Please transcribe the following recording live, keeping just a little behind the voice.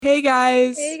Hey Hey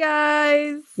guys,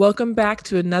 guys, welcome back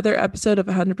to another episode of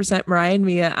 100% Mariah and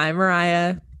Mia. I'm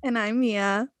Mariah. and I'm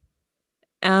Mia.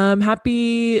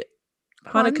 Happy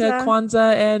Hanukkah, Kwanzaa.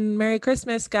 Kwanzaa, and Merry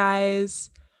Christmas,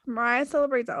 guys. Mariah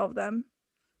celebrates all of them.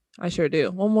 I sure do.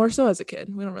 Well, more so as a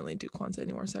kid. We don't really do Kwanzaa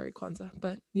anymore. Sorry, Kwanzaa.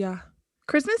 But yeah,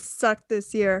 Christmas sucked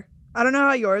this year. I don't know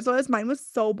how yours was. Mine was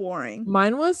so boring.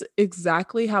 mine was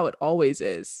exactly how it always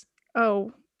is.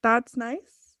 Oh, that's nice.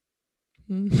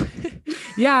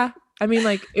 Yeah, I mean,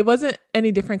 like it wasn't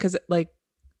any different because,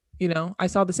 I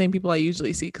saw the same people I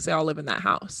usually see because they all live in that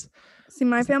house. See,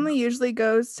 my family usually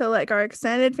goes to like our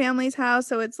extended family's house,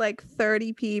 so it's like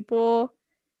 30 people.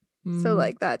 So Mm.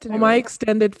 like that Well, didn't my really happen.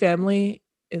 extended family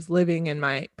is living in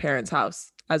my parents'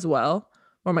 house as well,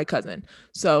 or my cousin.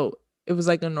 So it was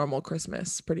like a normal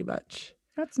Christmas, pretty much.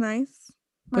 That's nice.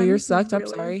 But Mine yours was sucked. I'm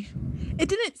really. sorry. It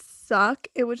didn't suck.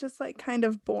 It was just like kind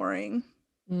of boring.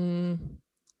 Mm.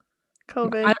 I,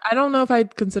 COVID. I don't know if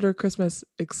I'd consider Christmas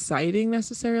exciting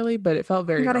necessarily, but it felt Oh my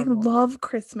very God, I normal. love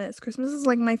Christmas. Christmas is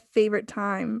like my favorite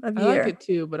time of I like year. it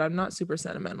too, but I'm not super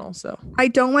sentimental. So I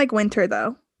don't like winter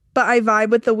though, but I vibe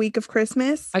with the week of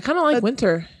Christmas. I kind of like But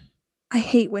winter. I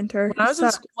hate winter. When It I was in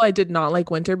sucks. school, I did not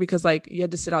like winter because like you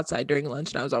had to sit outside during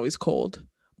lunch and I was always cold.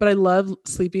 But I love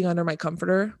sleeping under my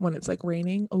comforter when it's like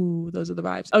raining. Oh, those are the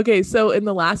vibes. Okay, so in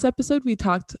the last episode, we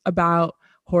talked about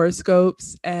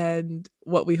horoscopes and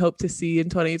what we hope to see in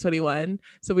 2021.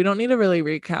 So we don't need to really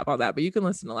recap all that, but you can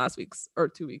listen to last week's or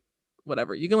 2 week,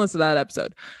 whatever. You can listen to that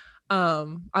episode. I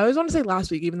always want to say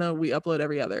last week, even though we upload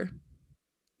every other.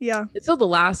 Yeah. It's still the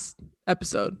last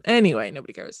episode. Anyway,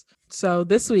 nobody cares. So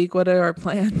this week, what are our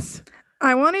plans?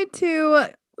 I wanted to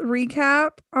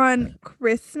recap on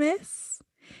Christmas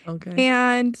Okay.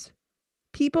 and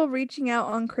people reaching out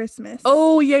on Christmas.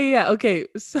 Oh, yeah, yeah. Okay.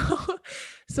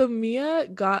 So Mia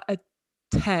got a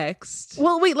text.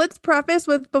 Well, wait, let's preface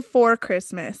with before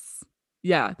Christmas.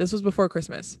 Yeah, this was before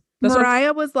Christmas. That's what I'm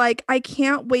Mariah was like, I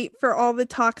can't wait for all the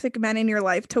toxic men in your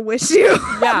life to wish you.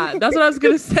 yeah, that's what I was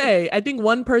gonna say. I think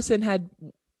one person had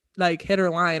like hit her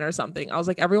line or something. I was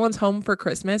like, everyone's home for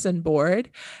Christmas and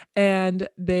bored, and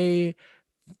they,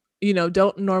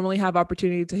 don't normally have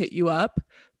opportunity to hit you up,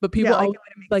 but people Yeah, like always it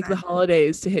wouldn't make like the sense.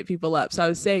 holidays to hit people up. So I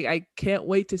was saying I can't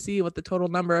wait to see what the total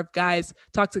number of guys,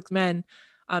 toxic men,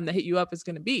 that hit you up is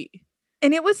gonna be.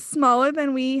 And it was smaller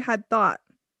than we had thought.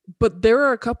 But there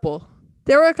are a couple.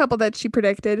 There were a couple that she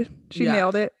predicted. She Yeah,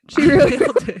 nailed it. She I really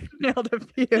nailed it. nailed a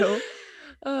few.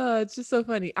 It's just so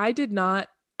funny. I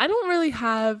don't really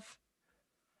have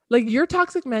like your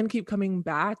toxic men keep coming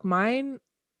back. Mine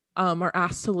are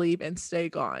asked to leave and stay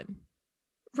gone.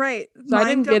 Right. So I Mine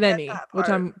didn't get don't get any, that which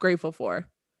part. I'm grateful for.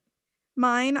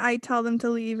 Mine, I tell them to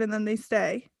leave and then they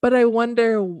stay. But I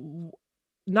wonder,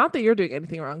 not that you're doing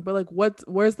anything wrong, but like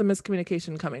where's the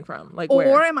miscommunication coming from? Like Or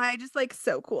where? am I just like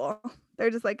so cool? They're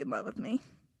just like in love with me.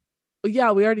 Well,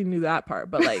 yeah, we already knew that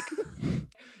part, but like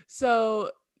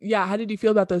so yeah, how did you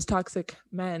feel about those toxic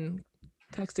men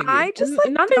texting you? I just And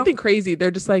like not don't. anything crazy. They're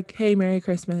just like, "Hey, Merry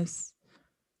Christmas."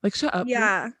 Like, shut up, please.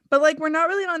 Yeah. But like we're not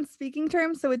really on speaking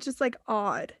terms, so it's just like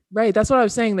odd. Right. That's what I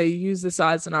was saying. They use this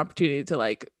as an opportunity to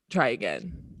like try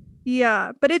again.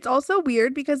 Yeah. But it's also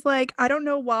weird because like I don't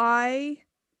know why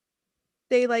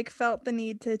they like felt the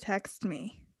need to text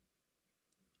me.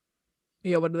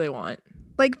 Yeah, what do they want?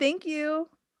 Like, thank you.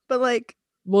 But like,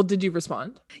 Well, did you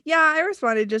respond? yeah, I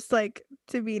responded just like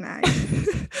to be nice.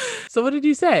 So what did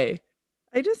you say?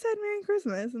 I just said Merry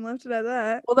Christmas and left it at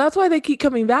that. Well, that's why they keep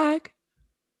coming back.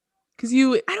 Cause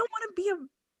you, I don't want to be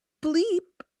a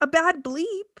bleep, a bad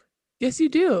bleep. yes, you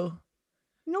do.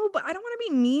 No, but I don't want to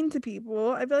be mean to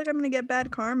people. I feel like I'm gonna get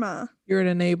bad karma. You're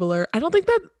an enabler. I don't think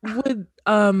that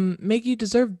would make you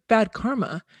deserve bad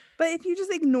karma. But if you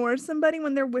just ignore somebody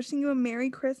when they're wishing you a Merry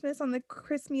Christmas on the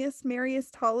Christmiest,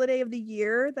 merriest holiday of the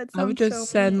year, that I would sounds just so mean.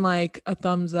 send like a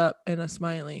thumbs up and a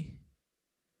smiley.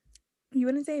 You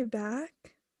wouldn't say it back?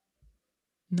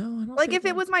 No, I don't Like say if it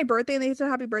that. was my birthday and they said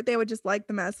happy birthday, I would just like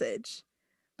the message.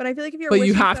 But I feel like if you're But you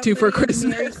wishing have to for somebody a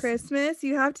Merry Christmas. Christmas,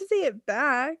 you have to say it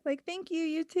back. Like, thank you,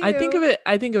 you I think too. of it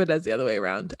I think of it as the other way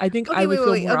around. I think I Okay, would wait, wait,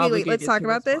 feel wait. more Okay, wait. Let's obligated talk to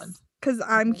about respond. this because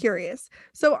I'm Okay. curious.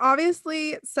 So,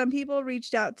 obviously, some people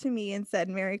reached out to me and said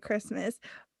Merry Christmas,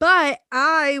 but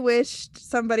I wished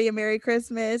somebody a Merry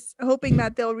Christmas, hoping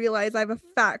that they'll realize I have a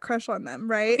fat crush on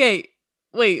them, right? Okay,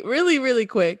 wait, really, really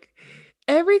quick.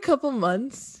 Every couple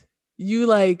months, you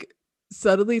like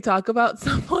subtly talk about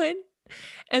someone,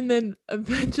 and then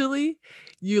eventually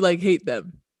you like hate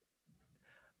them.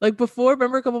 Like before,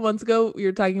 remember a couple months ago, we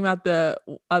were talking about the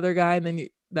other guy, and then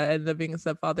that ended up being a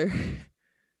stepfather,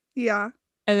 Yeah.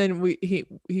 and then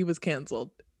he was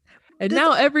canceled. And Does-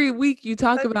 now every week you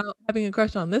talk uh, about having a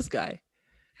crush on this guy.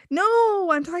 No,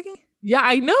 I'm talking. Yeah,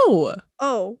 I know.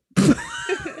 Oh.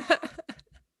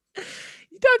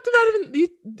 You talked about him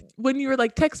when you were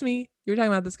like, text me, you were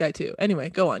talking about this guy too. Anyway,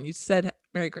 go on. You said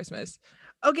Merry Christmas.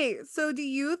 Okay, so do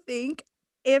you think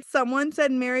if someone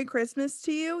said Merry Christmas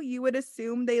to you, you would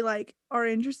assume they like are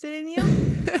interested in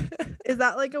you? Is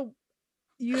that like a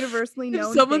universally If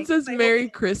known someone thing? says I hope Merry it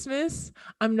is. Christmas,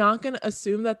 I'm not going to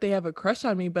assume that they have a crush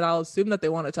on me, but I'll assume that they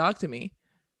want to talk to me,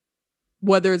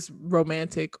 whether it's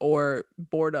romantic or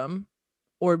boredom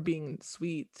or being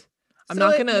sweet. I'm So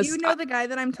not going to. you know the guy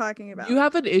that I'm talking You about.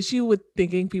 have an issue with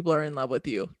thinking people are in love with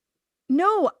you.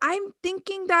 No, I'm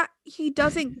thinking that he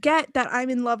doesn't get that I'm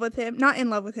in love with him. Not in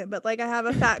love with him, but like I have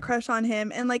a fat crush on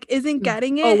him and like isn't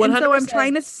getting Oh, it. And so I'm 100%.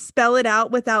 trying to spell it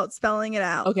out without spelling it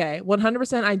out. Okay,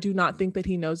 100%. I do not think that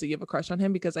he knows that you have a crush on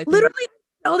him because I think Literally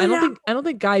spelled I it don't out. think I don't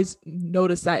think guys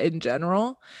notice that in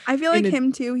general. I feel In like ad-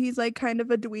 him too. He's like kind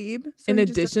of a dweeb. So in he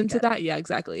just doesn't addition to get it. that, yeah,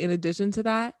 exactly. In addition to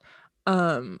that,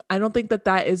 I don't think that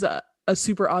that is a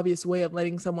super obvious way of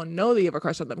letting someone know that you have a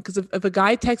crush on them. Because if a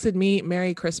guy texted me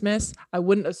Merry Christmas, I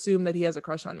wouldn't assume that he has a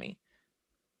crush on me.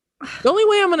 The only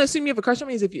way I'm gonna assume you have a crush on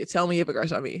me is if you tell me you have a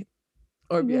crush on me,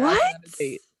 or if you ask me What? on a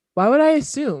date. Why would I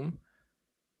assume?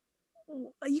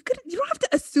 You don't have to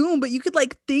assume, but you could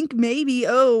like think maybe,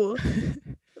 oh,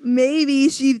 maybe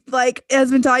she like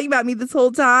has been talking about me this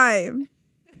whole time.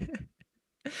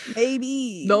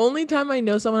 Maybe. The only time I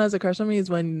know someone has a crush on me is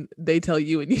when they tell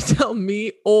you and you tell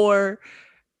me, or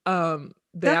they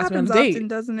That ask me on a happens date. often,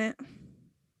 doesn't it?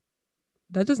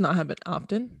 That does not happen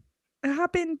often. It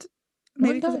happened One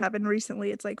maybe because it time. happened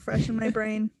recently. It's like fresh in my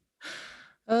brain.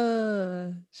 Shout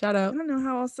I out. don't know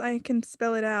how else I can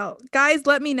spell it out. Guys,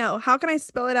 let me know. How can I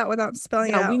spell it out without spelling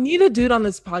it Yeah, we out? need a dude on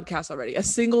this podcast already. A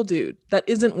single dude that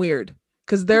isn't weird.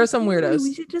 Because there are some We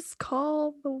weirdos. should just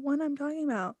call the one I'm talking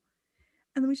about.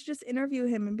 And then we should just interview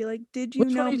him and be like, did you Which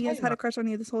one know are you Mia's talking had a about? crush on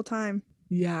you this whole time?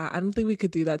 Yeah, I don't think we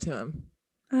could do that to him.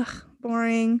 Ugh,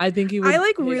 boring. I think he I would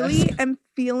like hate really us. am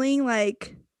feeling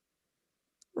like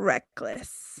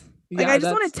reckless. Like Yeah, I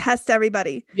just want to test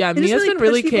everybody. yeah, And just Mia's been push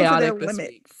really people to their chaotic this limits.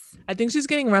 week. I think she's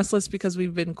getting restless because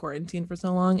we've been quarantined for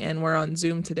so long and we're on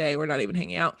Zoom today. We're not even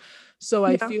hanging out. So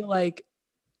I Yeah. feel like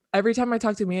every time I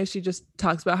talk to Mia, she just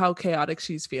talks about how chaotic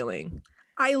she's feeling.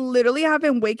 I literally have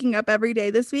been waking up every day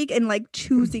this week and like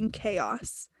choosing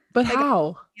chaos. But Like,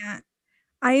 how? Yeah.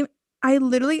 I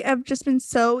literally have just been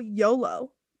so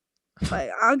YOLO. Like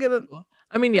I'll give a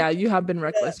I mean, yeah, you have been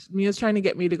reckless. Mia's trying to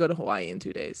get me to go to Hawaii in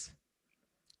 2 days.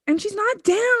 and she's not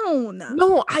down.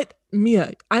 No,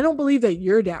 Mia, I don't believe that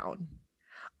you're down.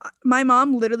 My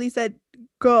mom literally said,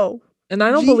 go. And I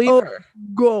don't G-O, believe her.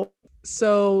 Go.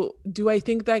 So do I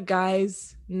think that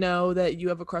guys know that you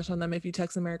have a crush on them if you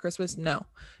text them Merry Christmas? No.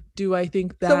 Do I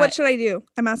think that So what should I do?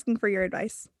 I'm asking for your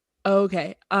advice.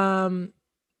 okay.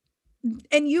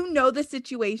 And you know the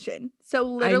situation.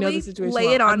 So I know the literally situation lay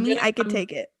well. it on me. I could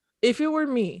take it. If it were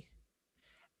me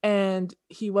and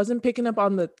he wasn't picking up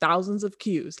on the thousands of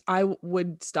cues, I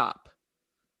would stop.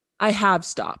 I have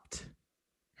stopped.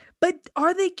 But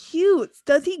are they cute?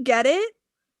 Does he get it?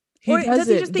 He Or does he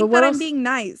doesn't, just but think what that else- I'm being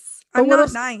nice? but I'm what not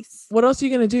else- nice. What else are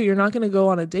you going to do? You're not going to go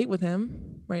on a date with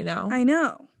him right now. I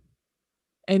know.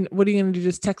 And what are you going to do?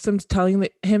 Just text him telling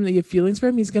him that you have feelings for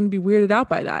him? He's going to be weirded out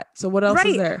by that. So what else is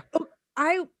Right. there? Oh,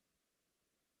 I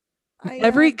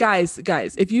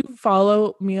Guys, if you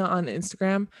follow Mia on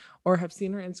Instagram or have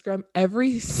seen her Instagram,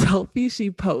 every selfie she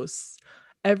posts,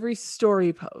 every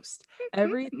story post,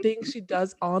 everything she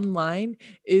does online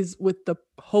is with the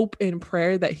hope and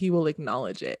prayer that he will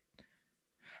acknowledge it.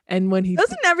 And when he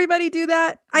doesn't everybody do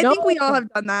that? I think we all No. have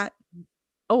done that.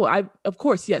 Of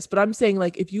course, yes, but I'm saying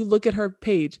like if you look at her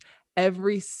page,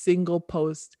 every single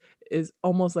post is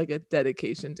almost like a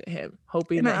dedication to him,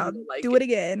 hoping And that he I'll will like do it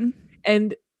again.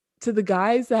 And to the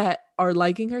guys that are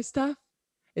liking her stuff,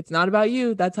 it's not about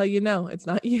you. That's how you know it's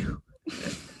not you.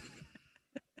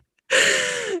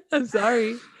 I'm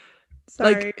sorry.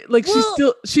 Sorry. Like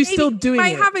Well, she's still maybe doing we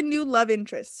might it. have a new love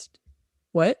interest.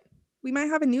 What? We might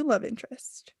have a new love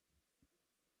interest.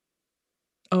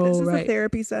 Oh, This is a right.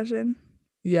 therapy session.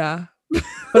 Yeah.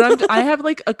 But I have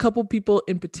like a couple people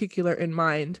in particular in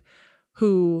mind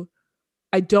who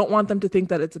I don't want them to think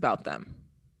that it's about them.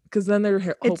 Because then their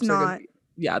hopes It's are not. gonna be,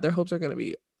 yeah, their hopes are gonna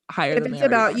be higher If than it's they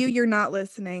already about are. you, you're not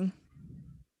listening.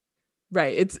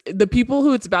 Right. It's the people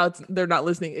who it's about, they're not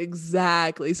listening.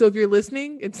 Exactly. So if you're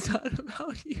listening, it's not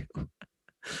about you.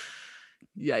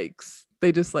 Yikes.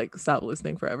 They just like stop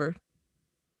listening forever.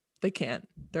 They can't.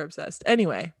 They're obsessed.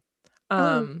 Anyway.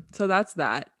 So that's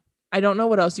that. I don't know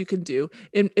what else you can do.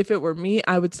 If it were me,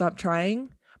 I would stop trying,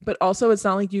 But also it's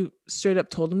not like you straight up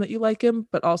told him that you like him,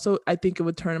 but also I think it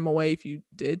would turn him away if you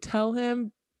did tell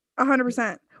him.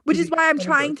 100%. Which is why I'm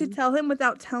trying to tell him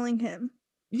without telling him.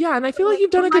 Yeah, and I feel like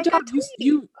you've done a good job.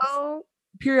 You oh,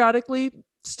 periodically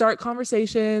start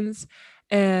conversations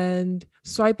and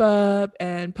swipe up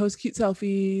and post cute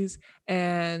selfies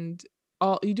and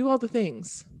you do all the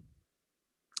things.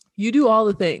 You do all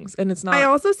the things, and it's not. I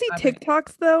also see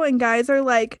TikToks though, and guys are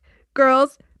like,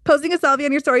 girls, posting a selfie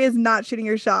on your story is not shooting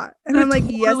your shot. And I'm like,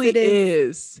 totally yes, it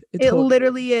is. It totally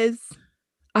literally is.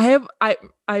 I've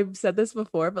said this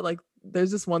before, but like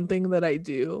there's this one thing that I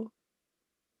do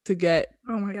to get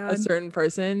oh my God. a certain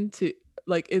person to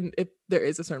like if there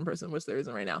is a certain person, which there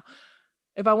isn't right now.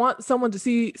 If I want someone to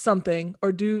see something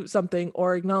or do something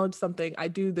or acknowledge something, I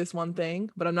do this one thing,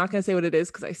 but I'm not going to say what it is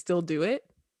because I still do it.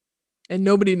 And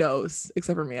nobody knows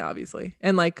except for me, obviously.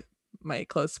 And like my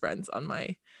close friends on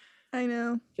my I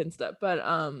know Finsta. But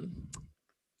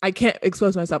I can't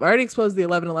expose myself. I already exposed the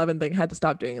 11/11 thing. I had to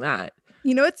stop doing that.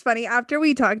 You know, it's funny. After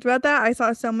we talked about that, I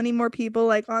saw so many more people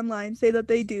like online say that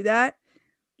they do that.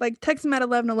 Like text him at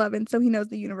 11/11 so he knows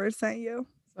the universe sent you.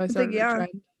 So I started a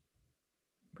trend.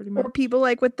 Pretty much. Or people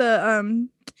like with the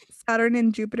Saturn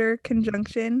and Jupiter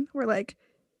conjunction were like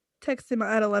text him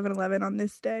at 11/11 on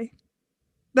this day.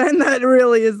 Then that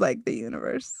really is like the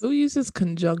universe. Who uses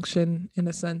conjunction in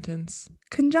a sentence?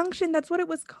 Conjunction, that's what it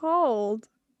was called.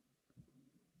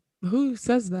 Who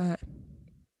says that?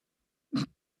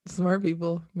 Smart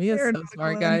people. Mia's so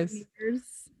smart, guys.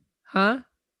 Huh?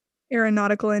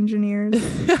 Aeronautical engineers.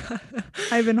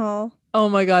 Ivanhoe. Oh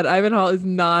my God, Ivanhoe is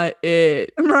not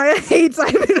it. Mariah hates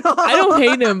Ivanhoe. I don't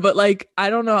hate him, but like I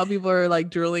don't know how people are like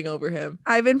drooling over him.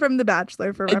 Ivan from The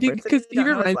Bachelor, for reference. Because he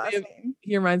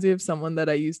reminds me of someone that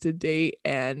I used to date,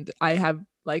 and I have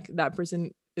like that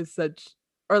person is such,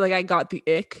 or like I got the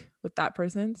ick with that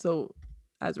person, so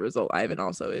as a result, Ivan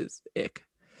also is ick.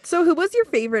 So who was your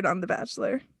favorite on The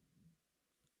Bachelor?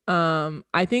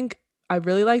 I think I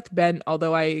really liked Ben,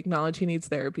 although I acknowledge he needs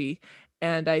therapy,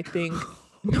 and I think.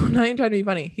 No, not even trying to be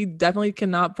funny. He definitely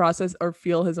cannot process or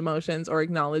feel his emotions or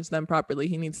acknowledge them properly.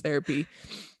 He needs therapy.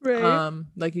 Right.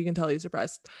 Like you can tell he's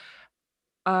depressed.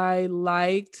 I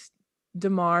liked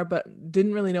Damar, but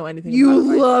didn't really know anything.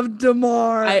 You loved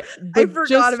Damar. I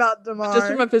forgot about Damar. Just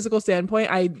from a physical standpoint,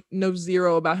 I know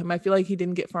zero about him. I feel like he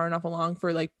didn't get far enough along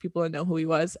for like people to know who he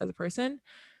was as a person.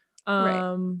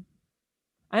 Right.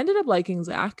 I ended up liking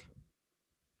Zach.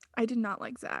 I did not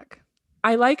like Zach.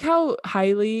 I like how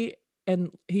highly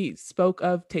and he spoke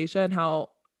of Tayshia and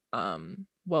how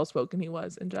well spoken he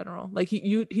was in general. Like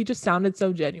he just sounded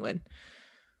so genuine.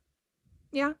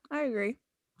 Yeah, I agree.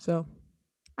 So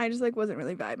I just like wasn't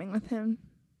really vibing with him.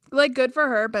 Like good for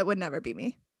her, but would never be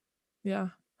me. Yeah.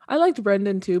 I liked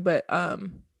Brendan too, but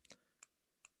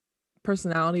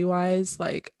personality wise,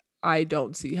 like I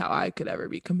don't see how I could ever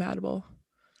be compatible.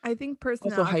 I think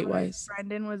personality height wise,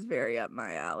 Brendan was very up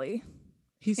my alley.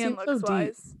 He seemed so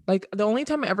deep. Like the only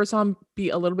time I ever saw him be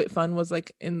a little bit fun was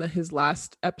like in his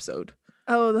last episode.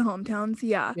 Oh, the hometowns.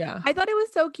 Yeah. Yeah. I thought it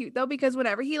was so cute though, because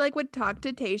whenever he like would talk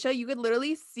to Tayshia, you could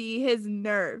literally see his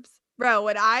nerves. Bro,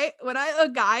 when a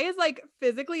guy is like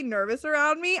physically nervous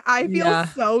around me, I feel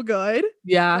so good.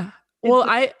 Yeah. Well,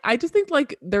 I just think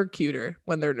like they're cuter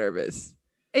when they're nervous.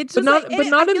 It's just not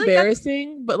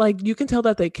embarrassing, like but like you can tell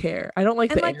that they care. I don't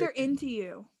like and like they're into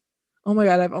you. Oh my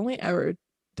God, I've only ever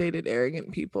dated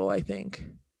arrogant people, I think.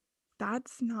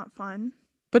 That's not fun.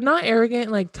 But not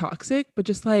arrogant, like toxic, but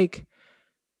just like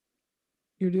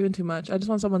you're doing too much. I just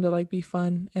want someone to like be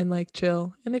fun and like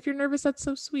chill. And if you're nervous, that's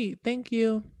so sweet. Thank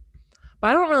you. But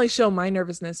I don't really show my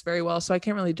nervousness very well, so I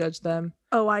can't really judge them.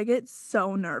 Oh, I get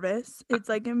so nervous. It's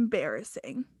like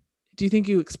embarrassing. Do you think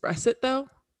you express it though?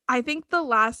 I think the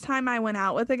last time I went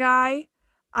out with a guy,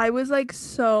 I was like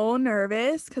so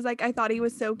nervous because like I thought he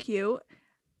was so cute.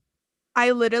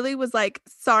 I literally was like,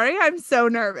 sorry, I'm so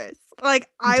nervous. Like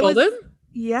you told him?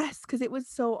 Yes, because it was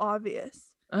so obvious.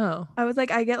 Oh. I was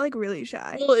like, I get like really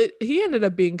shy. Well, he ended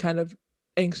up being kind of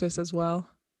anxious as well.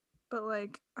 But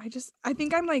like, I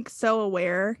think I'm like so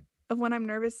aware of when I'm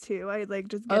nervous too. I like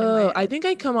just get I think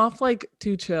I come off like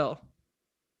too chill.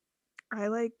 I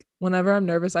like whenever I'm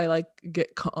nervous, I like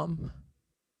get calm.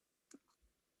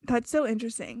 That's so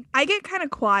interesting. I get kind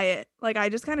of quiet. Like I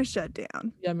just kind of shut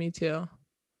down. Yeah, me too.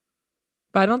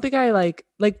 But I don't think I like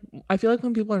I feel like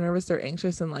when people are nervous, they're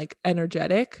anxious and like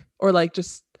energetic or like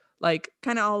just like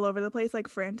kind of all over the place, like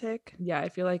frantic. Yeah, I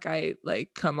feel like I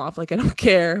like come off like I don't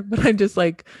care, but I'm just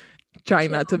like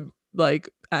trying not to like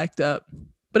act up.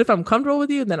 But if I'm comfortable with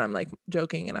you, then I'm like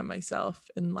joking and I'm myself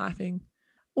and laughing.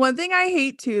 One thing I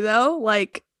hate too, though,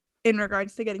 like in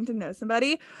regards to getting to know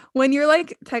somebody. When you're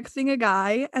like texting a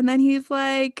guy and then he's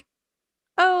like,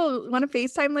 "Oh, want to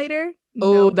FaceTime later?"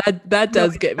 Oh, No, that no, I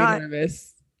does do get me not.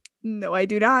 nervous. No, I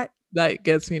do not. That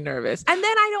gets me nervous. And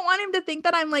then I don't want him to think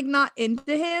that I'm like not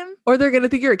into him. Or they're gonna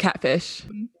think you're a catfish.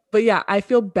 Mm. But yeah, I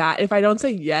feel bad if I don't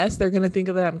say yes. They're gonna think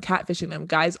that I'm catfishing them.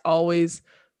 Guys always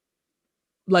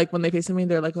like when they face me,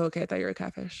 they're like, oh, "Okay, I thought you were a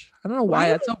catfish." I don't know why.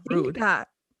 do That's you so think rude. that?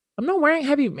 I'm not wearing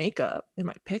heavy makeup in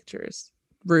my pictures.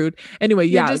 Rude. Anyway,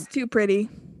 You're yeah. just too pretty.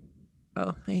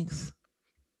 Oh, thanks.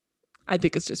 I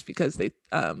think it's just because they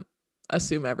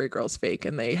assume every girl's fake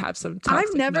and they have some toxic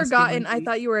I've never gotten, I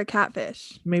thought you were a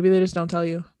catfish. Maybe they just don't tell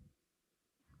you.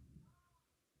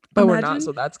 But we're not, Imagine-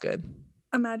 so that's good.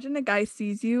 Imagine a guy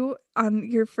sees you on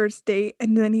your first date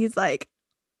and then he's like,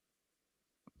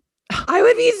 I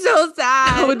would be so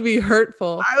sad. That would be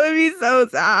hurtful. I would be so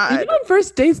sad. Even on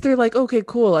first dates, they're like, "Okay,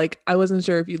 cool. Like, I wasn't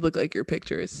sure if you look like your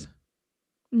pictures."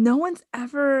 No one's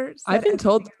ever said I've been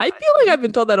told. anything I about feel like you. I've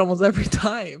been told that almost every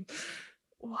time.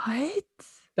 What?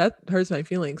 That hurts my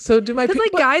feelings. So do my Because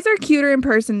like guys are cuter in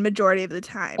person majority of the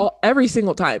time. every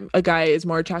single time a guy is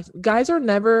more attractive. Guys are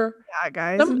never. Yeah,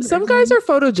 guys. Some guys are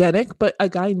photogenic, but a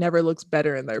guy never looks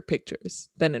better in their pictures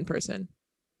than in person.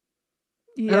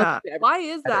 Yeah. think they ever Why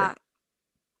is better. that?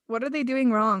 What are they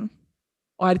doing wrong?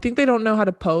 Well, I think they don't know how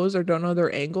to pose or don't know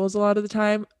their angles a lot of the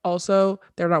time. Also,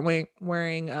 they're not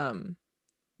wearing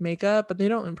makeup, but they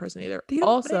don't in person either. They don't-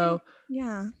 Also,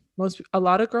 Yeah. a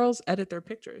lot of girls edit their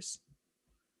pictures.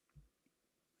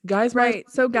 Guys might Right.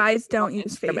 So guys don't on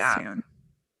use Instagram app. Facetune.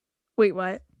 Wait,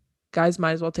 what? guys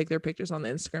might as well take their pictures on the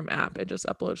Instagram app and just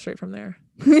upload straight from there.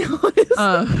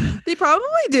 Honestly, they probably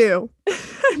do.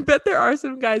 I bet there are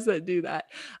some guys that do that.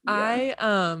 Yeah.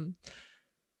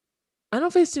 I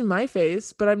don't Facetune my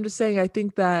face, but I'm just saying I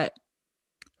think that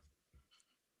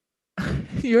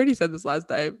you already said this last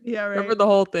time. Yeah, right. Remember the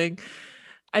whole thing.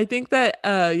 I think that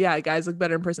yeah, guys look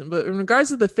better in person. But in regards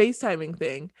to the FaceTiming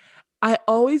thing, I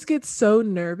always get so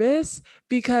nervous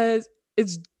because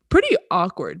it's pretty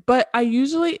awkward. But I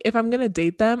usually, if I'm gonna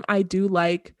date them, I do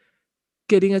like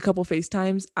getting a couple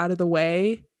FaceTimes out of the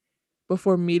way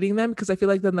before meeting them because I feel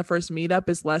like then the first meetup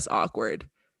is less awkward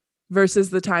versus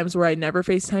the times where I never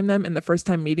FaceTime them and the first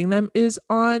time meeting them is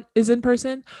in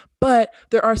person. But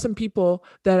there are some people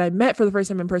that I met for the first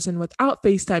time in person without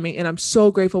FaceTiming, and I'm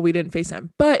so grateful we didn't FaceTime.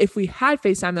 But if we had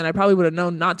FaceTime, then I probably would have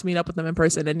known not to meet up with them in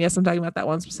person. And yes, I'm talking about that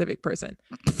one specific person.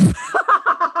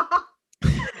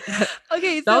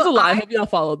 Okay, so That was a lie. I hope y'all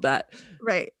followed that.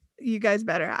 Right. You guys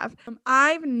better have.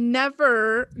 I've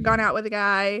never gone out with a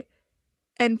guy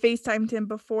and FaceTimed him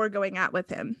before going out with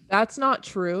him. That's not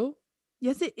true.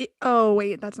 Yes, oh,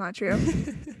 wait, that's not true.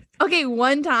 Okay,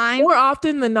 one time. More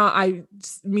often than not, I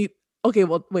meet. Okay,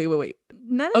 well, wait.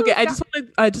 None of Okay, those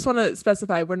I just want to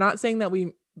specify. We're not saying that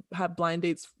we have blind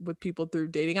dates with people through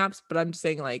dating apps, but I'm just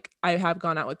saying like I have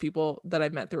gone out with people that I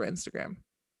met through Instagram.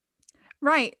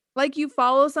 Right. Like you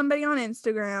follow somebody on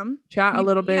Instagram. Chat a you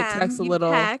little bit, DM, text a you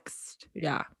little. Text.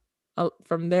 Yeah.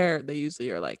 From there, they usually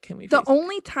are like, "Can we?" The FaceTime?"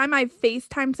 only time I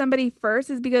FaceTimed somebody first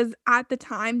is because at the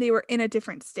time they were in a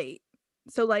different state.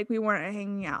 So like we weren't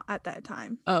hanging out at that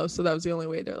time. Oh, so that was the only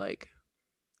way they're like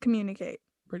Communicate.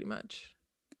 pretty much.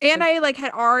 And I like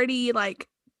had already like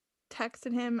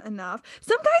texted him enough.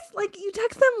 Some guys like you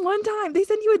text them one time, they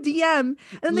send you a DM and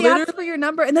then they ask for your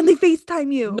number and then they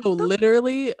FaceTime you. No,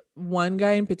 literally one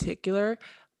guy in particular,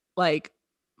 like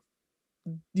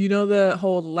you know the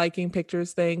whole liking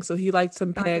pictures thing. So he liked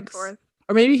some Back and pics, forth.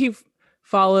 or maybe he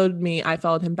followed me. I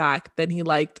followed him back. Then he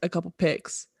liked a couple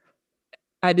pics.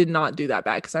 I did not do that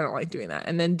back because I don't like doing that.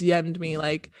 And then DM'd me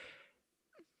like,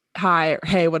 "Hi," or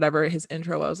 "Hey," whatever his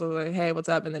intro was. I was like, "Hey, what's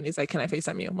up?" And then he's like, "Can I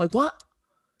FaceTime you?" I'm like, "What?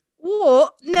 Whoa,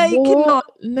 no, you What? cannot.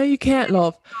 No, you can't,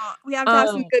 love." We have to have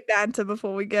some good banter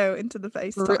before we go into the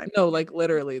FaceTime. No, like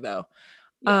literally though.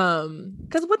 Yeah.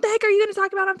 Because what the heck are you going to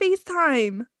talk about on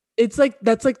FaceTime? It's like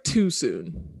that's like too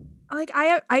soon. Like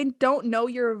I don't know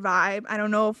your vibe. I don't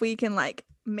know if we can like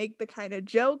make the kind of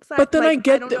jokes. But then I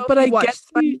get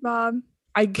SpongeBob.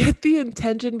 I get the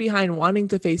intention behind wanting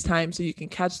to FaceTime so you can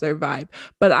catch their vibe.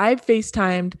 But I've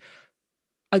FaceTimed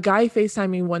a guy FaceTimed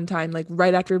me one time, like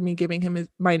right after me giving him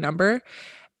my number.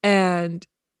 And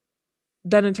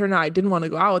then it turned out I didn't want to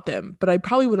go out with him. But I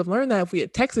probably would have learned that if we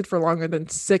had texted for longer than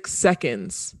 6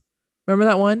 seconds. Remember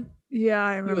that one? Yeah,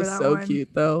 I remember he was that so one. cute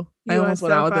though. He I almost was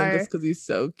went so out with him fire. just because he's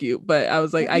so cute. But I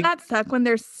was like, Doesn't that suck when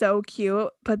they're so cute,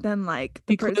 but then like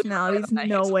the he couldn't personality's remember that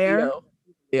he was nowhere.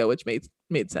 Leo, which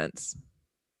made sense.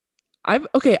 I've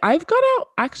gone out.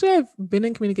 Actually, I've been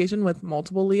in communication with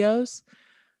multiple Leos.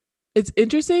 It's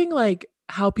interesting, like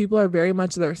how people are very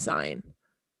much their sign.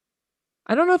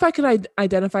 I don't know if I could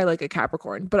identify like a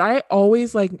Capricorn, but I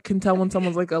always like can tell when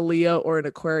someone's like a Leo or an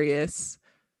Aquarius.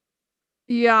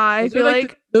 Yeah, I Those are feel like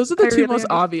like those are I the two really most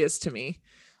understand. obvious to me.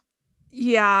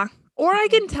 Yeah. Or I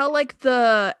can tell like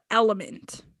the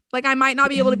element. Like I might not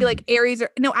be able to be like Aries or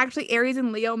no, actually Aries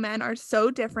and Leo men are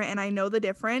so different and I know the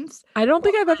difference. I don't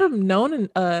think I've ever known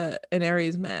an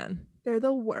Aries man. They're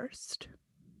the worst.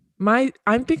 I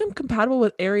think I'm compatible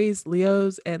with Aries,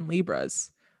 Leos, and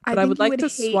Libras, I but I think would you like would to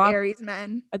hate swap. Aries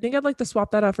men. I think I'd like to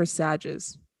swap that out for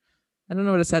Sages. I don't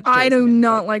know what a I Sagittarius do man is like.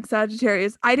 not like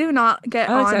Sagittarius. I do not get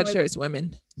I like on with Sagittarius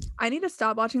women. I need to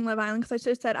stop watching Love Island because I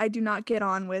just said I do not get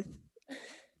on with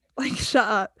like shut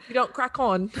up. You don't crack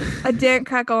on. I didn't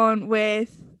crack on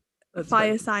with That's fire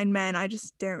funny. sign men. I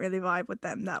just didn't really vibe with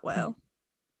them that well.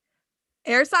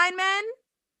 Air sign men?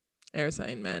 Air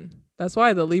sign men. That's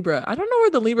why the Libra. I don't know where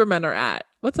the Libra men are at.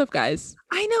 What's up, guys?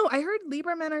 I know. I heard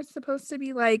Libra men are supposed to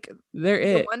be like They're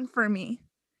the it. one for me.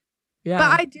 Yeah.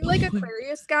 But I do like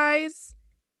Aquarius guys.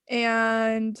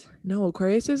 And No,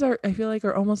 Aquariuses are, I feel like,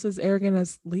 are almost as arrogant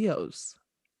as Leos.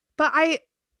 but I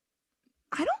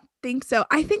don't think so.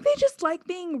 I think they just like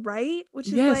being right, which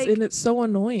is Yes, like and it's so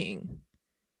annoying.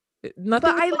 Nothing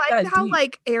but I is like that how deep.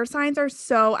 like air signs are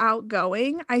so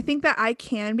outgoing. I think that I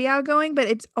can be outgoing, but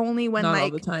it's only when Not all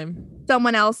like the time.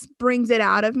 someone else brings it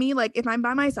out of me. Like if I'm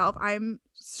by myself, I'm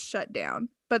shut down.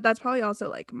 But that's probably also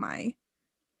like my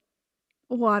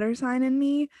water sign in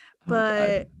me. Oh, God.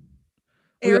 But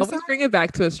We air always sign, bring it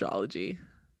back to astrology.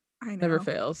 I know. Never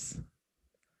fails.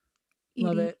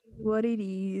 Love It it. is what it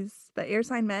is. But air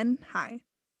sign men, hi.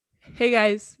 Hey,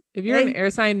 guys, if you're an Hey.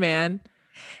 air sign man,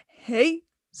 Hey,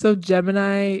 so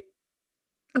Gemini,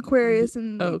 Aquarius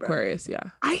and oh, Libra. Aquarius,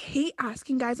 yeah. I hate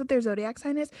asking guys what their zodiac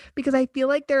sign is because I feel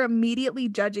like they're immediately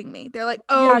judging me. They're like,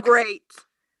 "Oh, Yeah, 'cause great,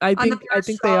 I another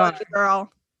think they are. astrology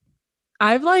girl."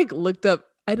 I've like looked up,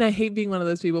 and I hate being one of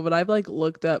those people, but I've like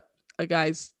looked up a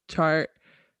guy's chart,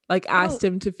 like asked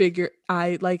him to figure.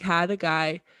 I like had a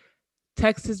guy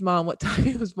text his mom what time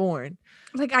he was born,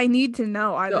 Like I need to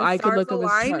know, are so the I could stars look up his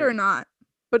aligned or chart. not?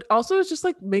 But also, it's just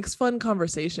like makes fun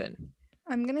conversation.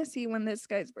 I'm gonna see when this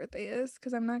guy's birthday is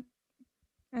because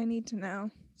I need to know.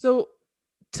 So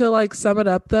to like sum it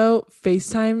up, though,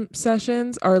 FaceTime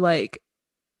sessions are like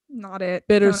Not it.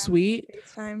 bittersweet.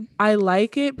 FaceTime. I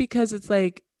like it because it's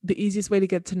like the easiest way to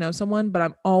get to know someone, but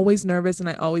I'm always nervous and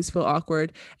I always feel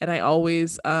awkward and I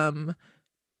always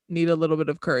need a little bit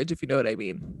of courage, if you know what I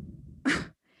mean.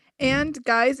 And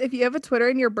guys, if you have a Twitter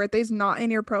and your birthday's not in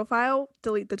your profile,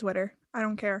 delete the Twitter. I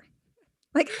don't care.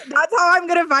 Like that's how I'm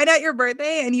gonna find out your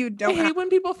birthday and you I don't hate when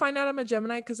people find out I'm a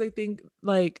Gemini because they think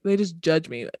like they just judge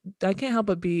me. I can't help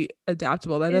but be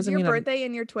adaptable. That Is doesn't your mean birthday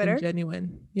in your I'm Twitter?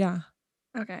 genuine. Yeah.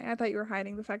 Okay, I thought you were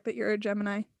hiding the fact that you're a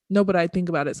Gemini. No, but I think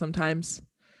about it sometimes.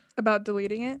 About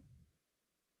deleting it.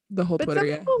 The whole But Twitter, some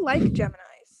yeah. people like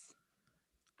Geminis.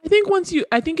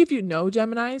 I think if you know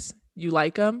Geminis, you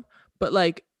like them, but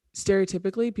like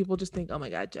stereotypically, people just think, oh my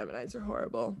God, Geminis are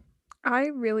horrible. I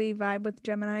really vibe with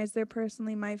Geminis. They're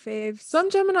personally my faves. Some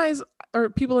Geminis or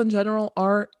people in general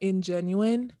are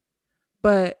ingenuine,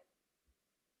 but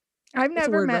I've a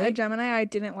never word, met a right? Gemini I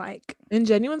didn't like.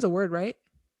 Ingenuine's a word, right?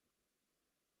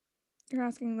 You're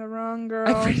asking the wrong girl.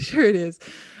 I'm pretty sure it is.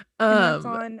 And that's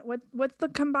on what's the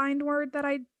combined word that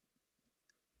I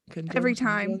every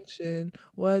time. Function.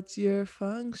 What's your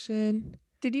function?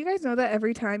 Did you guys know that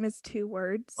every time is 2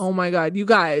 words? Oh my God, you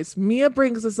guys, Mia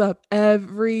brings this up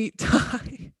every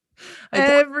time.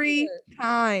 Every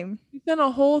time. You sent a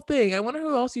whole thing. I wonder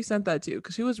who else you sent that to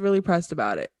because she was really pressed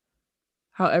about it.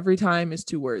 How every time is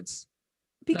 2 words.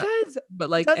 Because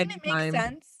But like doesn't it anytime. make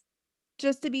sense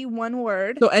just to be 1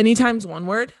 word? So anytime's 1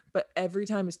 word, but every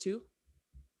time is 2?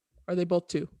 Are they both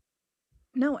 2?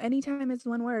 No, anytime is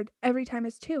 1 word. Every time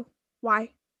is 2. Why?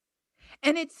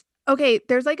 And it's okay,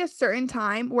 there's like a certain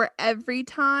time where every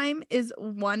time is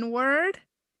 1 word.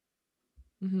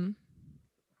 Mm-hmm.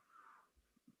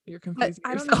 You're But confusing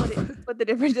I don't know yourself. what the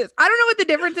difference is. I don't know what the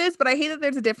difference is, but I hate that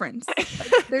there's a difference.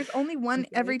 Like, there's only one Okay.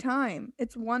 every time.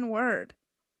 It's 1 word.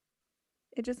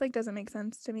 It just like doesn't make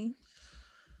sense to me.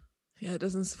 Yeah, it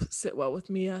doesn't sit well with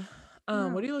Mia. No.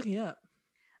 What are you looking up?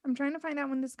 I'm trying to find out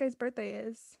when this guy's birthday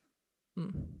is.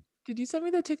 Did you send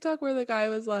me the TikTok where the guy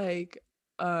was like,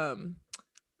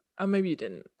 maybe you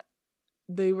didn't.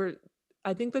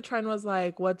 I think the trend was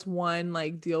like, what's one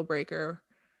like deal breaker,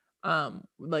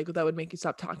 like that would make you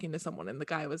stop talking to someone? And the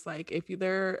guy was like, if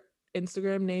their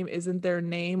Instagram name isn't their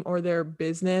name or their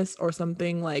business or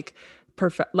something like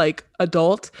perfect, like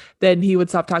adult, then he would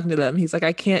stop talking to them. He's like,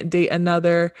 I can't date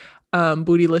another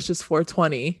bootylicious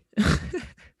 420.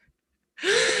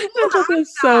 thought that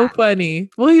was so funny.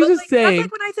 Well, he was But, just like, that's saying,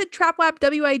 like when I said Trap Wap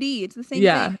WID. It's the same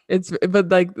yeah, thing. it's but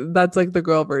like that's like the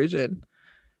girl version.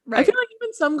 I feel Right. like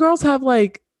even some girls have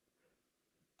like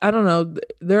I don't know,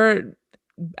 their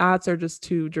ads are just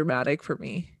too dramatic for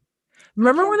me.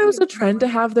 Remember can't when it think was of a trend to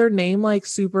have their name like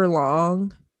super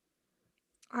long?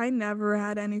 I never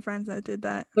had any friends that did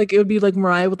that. Like it would be like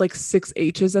Mariah with like 6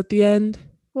 H's at the end.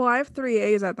 Well, I have 3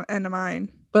 A's at the end of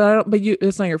mine. But I don't but you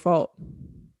it's not your fault.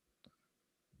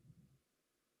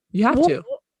 You have Well, to.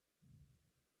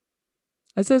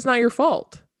 I said it's not your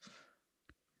fault.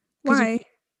 why?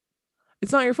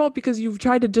 It's not your fault because you've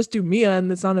tried to just do Mia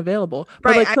and it's not available. But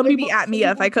Right, like I some would people be at some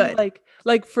Mia if people I would be could.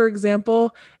 like for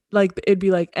example, like it'd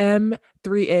be like M,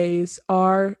 3 A's,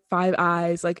 R, 5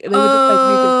 I's. Like they would just like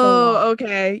make it so long.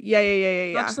 Okay.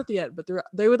 Yeah. Not just at the end, but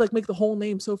they would like make the whole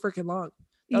name so freaking long.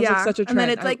 That was like Yeah. such a And then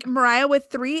trend. it's like Mariah with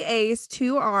 3 A's,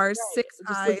 2 R's, Right, 6 it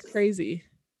just I's. looks crazy.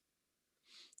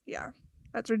 Yeah.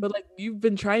 That's But like you've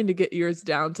been trying to get yours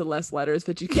down to less letters,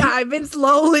 but you Yeah, can't. I've been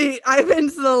slowly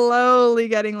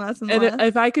getting less and And less.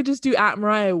 if I could just do at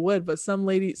Mariah, I would, but some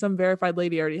verified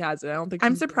lady already has it. I don't think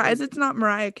I'm she's surprised it's not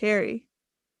Mariah Carey.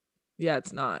 Yeah,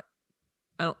 it's not.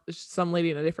 I don't. It's some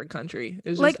lady in a different country.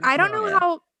 It's Like, just I don't know Mariah.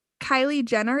 how Kylie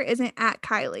Jenner isn't at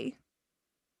Kylie.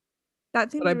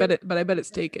 That seems But I bet it's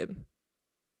taken.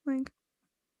 like,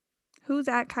 who's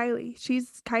at Kylie?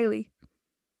 She's Kylie.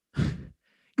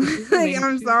 She's Like,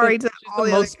 I'm sorry to she's all the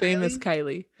the other most famous Kylies.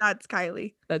 Kylie. That's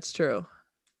Kylie. That's true.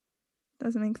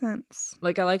 Doesn't make sense.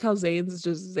 Like I like how Zayn's is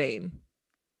just Zayn.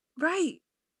 Right.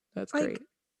 That's Like, great.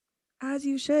 as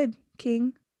you should,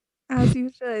 King. As you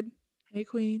should. Hey,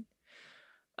 Queen.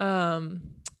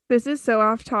 This is so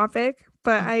off topic,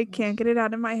 but Oh I gosh. can't get it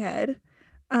out of my head.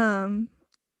 The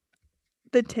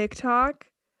TikTok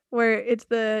where it's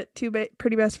the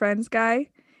pretty best friends guy. And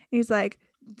he's like,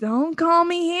 "Don't call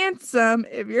me handsome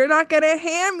if you're not gonna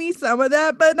hand me some of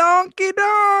that badonky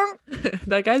donk."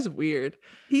 That guy's weird.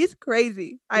 He's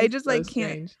crazy. I He's just so like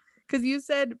can't. strange. Because you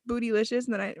said bootylicious,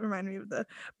 and then it reminded me of the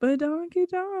badonky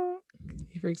donk.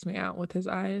 He freaks me out with his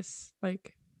eyes.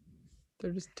 Like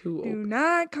they're just too Do open.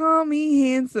 not call me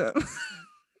handsome.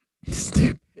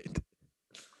 Stupid.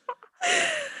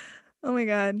 Oh my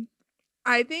god.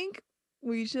 I think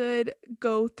we should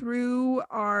go through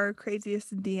our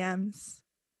craziest DMs.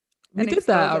 We and did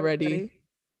expose that already. everybody.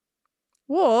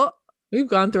 Well, We've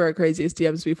gone through our craziest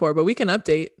DMs before, but we can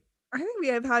update. I think we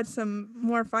have had some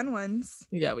more fun ones.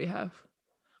 Yeah, we have.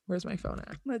 Where's my phone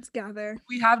at? Let's gather.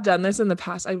 We have done this in the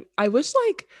past. I wish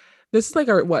like this is like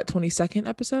our 22nd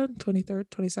episode, 23rd,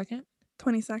 22nd.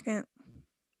 22nd.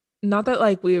 Not that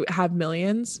like we have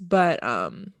millions, but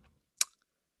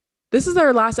this is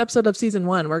our last episode of season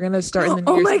 1. We're gonna start in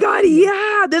the Oh my god,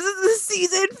 yeah! This is the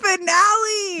season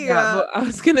finale. Yeah, what I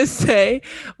was gonna say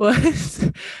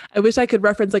was I wish I could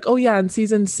reference like, oh yeah, in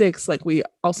season 6, like we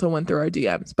also went through our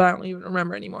DMs, but I don't even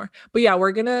remember anymore. But yeah,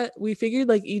 we figured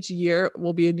like each year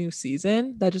will be a new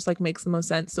season. That just like makes the most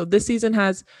sense. So this season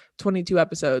has 22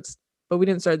 episodes, but we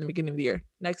didn't start in the beginning of the year.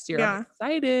 Next year, I'm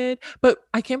excited. But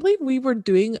I can't believe we were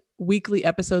doing weekly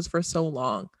episodes for so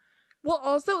long. Well,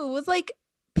 also it was like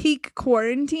peak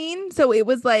quarantine, so it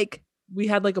was like we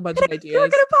had like a bunch of ideas. We're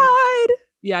gonna pod.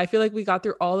 Yeah, I feel like we got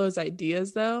through all those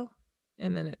ideas though,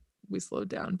 and then we slowed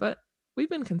down, but we've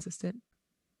been consistent.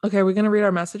 Okay, we're gonna read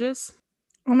our messages.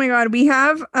 Oh my god, we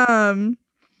have oh,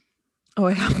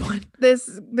 I have one. This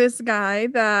guy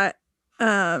that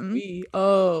there's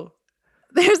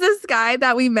this guy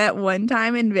that we met one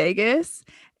time in Vegas,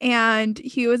 and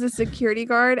he was a security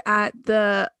guard at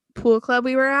the pool club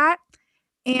we were at,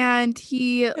 and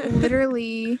he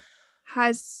literally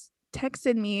has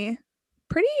texted me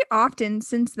pretty often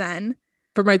since then.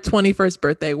 For my 21st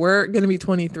birthday. We're going to be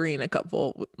 23 in a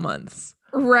couple months.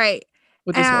 Right.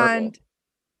 Which is horrible.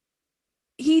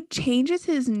 He changes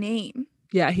his name.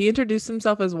 Yeah, he introduced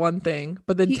himself as one thing,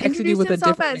 but then texted you with a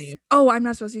different name. Oh, I'm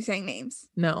not supposed to be saying names.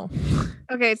 No.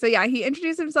 Okay, so yeah, he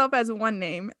introduced himself as one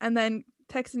name and then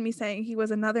texted me saying he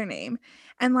was another name.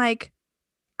 And like,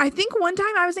 I think one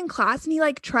time I was in class and he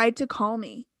like tried to call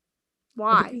me.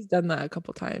 Why? He's done that a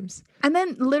couple times. And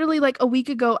then literally like a week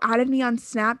ago added me on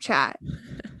Snapchat.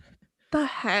 The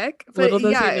heck? But little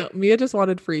does he know, Mia just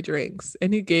wanted free drinks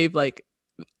and he gave like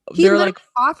he like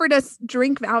offered us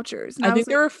drink vouchers. I think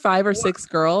there were 5 or 6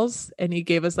 girls and he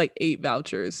gave us like 8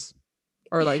 vouchers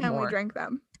or like more. We drank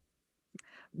them.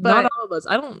 But not all of us.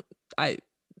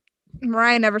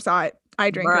 Mariah never saw it.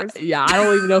 I drank hers. Yeah, I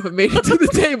don't even know if it made it to the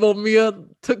table. Mia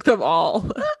took them all.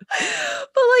 But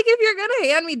like, if you're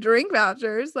gonna hand me drink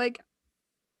vouchers, like,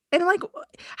 and like,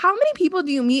 how many people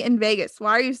do you meet in Vegas?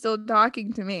 Why are you still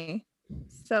talking to me?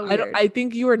 So weird. I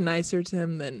think you were nicer to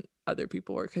him than other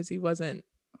people were because he wasn't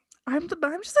I'm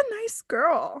just a nice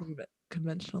girl.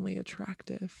 conventionally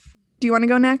attractive. Do you want to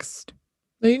go next?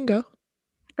 No, you can go.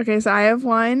 Okay, so I have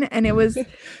one, and it was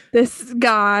this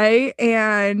guy,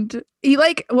 and he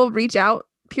like will reach out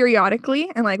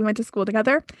periodically, and like we went to school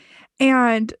together,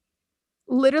 and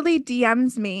literally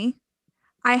DMs me,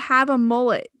 I have a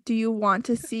mullet. Do you want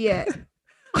to see it?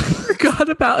 I forgot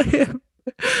about him.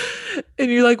 And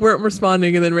you like weren't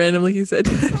responding, and then randomly he said,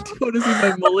 "Do you want to see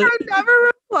my mullet?" I never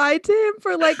replied to him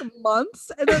for like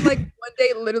months, and then like one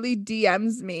day literally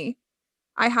DMs me,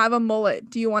 I have a mullet.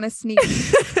 Do you want to sneak?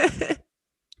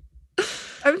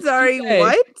 I'm sorry, Okay.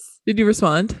 what? Did you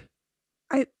respond?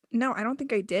 No, I don't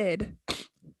think I did.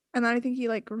 And then I think he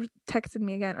like texted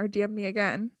me again or DM'd me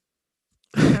again.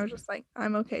 And I was just like,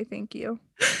 I'm okay, thank you.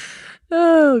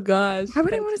 Oh gosh. Why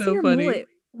would I want to see your mullet?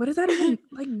 What does that even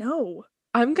like? No.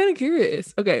 I'm kind of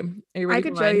curious. Okay. Are you ready? I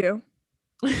could show you.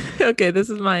 Okay, this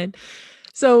is mine.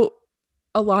 So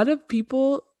a lot of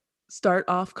people start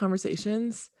off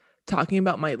conversations talking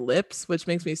about my lips, which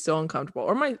makes me so uncomfortable.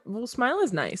 Or my smile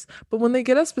is nice, but when they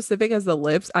get as specific as the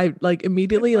lips, I like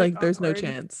immediately like there's no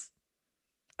chance.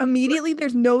 Immediately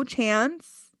there's no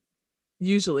chance.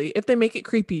 Usually, if they make it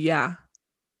creepy, yeah.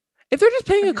 If they're just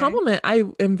paying a compliment, I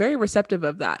am very receptive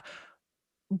of that.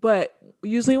 But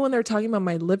usually when they're talking about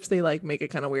my lips, they like make it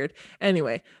kind of weird.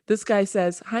 Anyway, this guy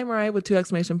says, "Hi, Mariah," with 2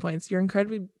 exclamation points. You're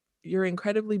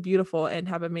incredibly beautiful and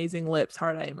have amazing lips.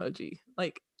 Heart eye emoji.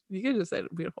 Like, you could just say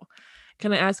beautiful.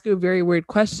 Can I ask you a very weird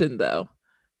question though?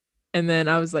 And then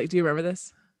I was like, do you remember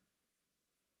this?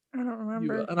 I don't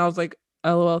remember. And I was like,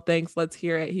 LOL, thanks. Let's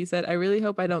hear it. He said, I really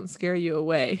hope I don't scare you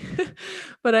away.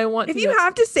 But I want if you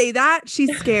have to say that,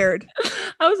 she's scared.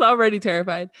 I was already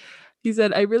terrified. He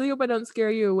said, I really hope I don't scare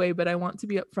you away, but I want to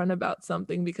be upfront about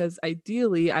something because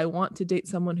ideally I want to date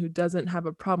someone who doesn't have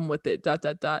a problem with it. ...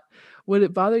 Would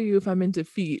it bother you if I'm into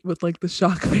feet, with like the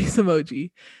shock face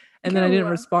emoji? And then I didn't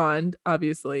respond,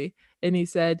 obviously. And he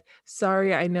said,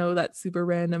 sorry, I know that's super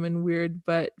random and weird,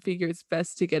 but figure it's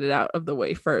best to get it out of the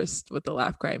way first, with the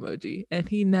laugh cry emoji. And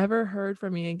he never heard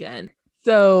from me again.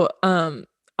 So on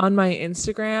my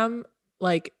Instagram,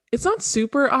 like it's not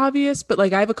super obvious, but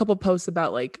like I have a couple posts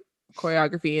about like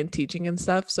choreography and teaching and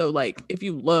stuff. So like if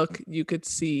you look, you could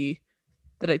see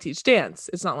that I teach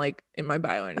dance. It's not like in my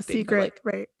bio or anything. A secret, like,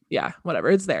 right? Yeah, whatever.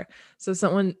 It's there. So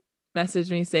someone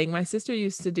messaged me saying, my sister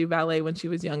used to do ballet when she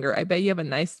was younger. I bet you have a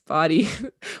nice body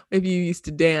if you used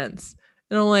to dance.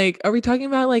 And I'm like, are we talking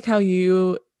about like how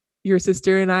your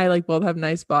sister and I like both have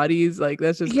nice bodies? Like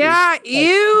that's just crazy.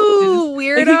 Ew,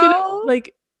 weirdo.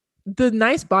 Like the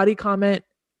nice body comment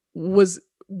was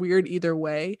weird either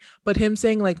way, but him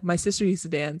saying like my sister used to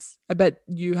dance, I bet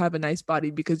you have a nice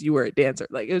body because you were a dancer,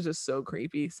 like it was just so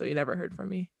creepy. So you never heard from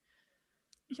me.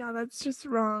 Yeah, that's just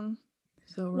wrong.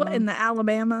 So wrong. What in the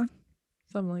Alabama?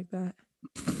 Something like that.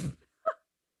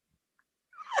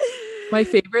 My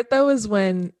favorite though is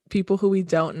when people who we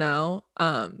don't know,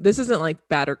 this isn't like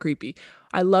bad or creepy.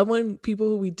 I love when people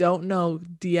who we don't know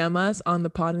DM us on the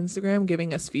pod Instagram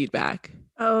giving us feedback.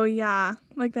 Oh yeah,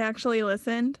 like they actually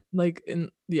listened. Like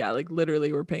like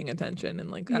literally we're paying attention and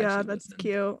like yeah, that's listened.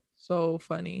 Cute. So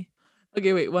funny.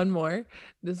 Okay, wait, one more.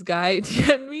 This guy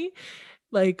DM'd me,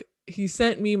 like he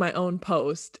sent me my own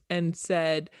post and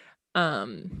said,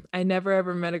 I never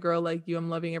ever met a girl like you. I'm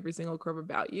loving every single curve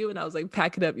about you. And I was like,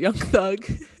 pack it up, Young Thug.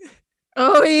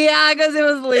 Oh yeah, because it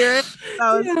was lyrics.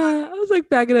 I was like,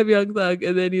 pack it up, Young Thug.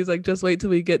 And then he's like, just wait till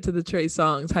we get to the Trey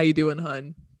songs. How you doing,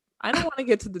 hun? I don't want to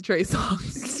get to the Trey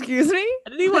songs. Excuse me? I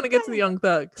didn't even want to get to the Young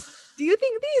Thug. Do you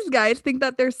think these guys think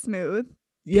that they're smooth?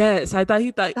 Yes, I thought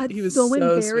he was so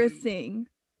embarrassing. Smooth.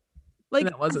 Like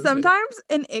sometimes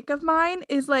an ick of mine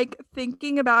is like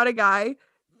thinking about a guy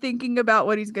thinking about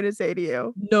what he's gonna say to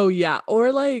you. No, yeah.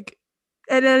 Or like,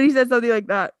 and then he said something like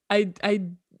that. I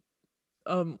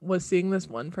was seeing this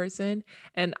one person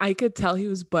and I could tell he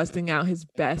was busting out his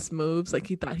best moves. Like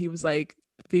he thought he was like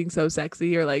being so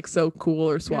sexy or like so cool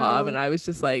or suave. And I was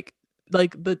just like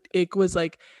the ick was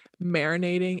like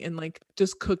marinating and like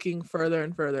just cooking further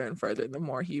and further and further the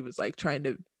more he was like trying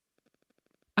to,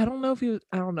 I don't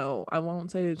know, I won't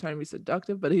say he was trying to be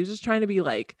seductive, but he was just trying to be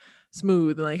like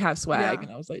smooth and like have swag.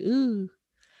 And I was like, ooh,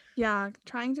 yeah,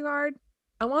 trying too hard.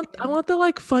 I want the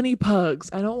like funny pugs.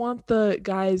 I don't want the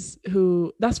guys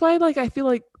who, that's why like I feel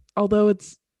like although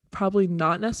it's probably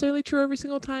not necessarily true every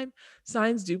single time,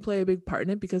 signs do play a big part in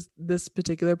it, because this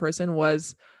particular person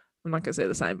was, I'm not gonna say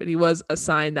the sign, but he was a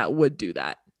sign that would do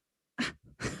that.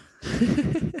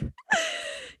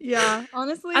 Yeah,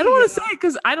 honestly, I don't want to say it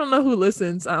because I don't know who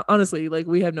listens. Honestly, like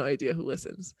we have no idea who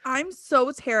listens. I'm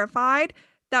so terrified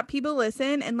that people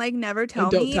listen and like never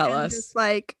tell me. Don't tell us. Just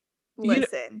like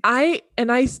listen.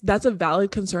 That's a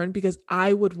valid concern because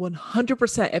I would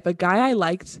 100%, if a guy I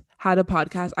liked had a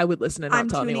podcast, I would listen and not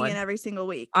tell anyone. I'm tuning in every single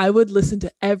week. I would listen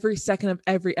to every second of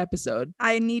every episode.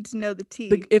 I need to know the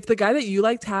tea. If the guy that you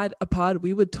liked had a pod,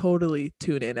 we would totally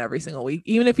tune in every single week,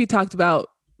 even if he talked about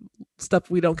stuff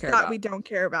we don't care about. We don't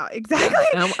care about. Exactly.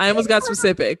 I almost got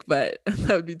specific, but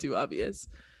that would be too obvious.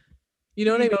 You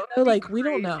know what I mean? Though? Like, we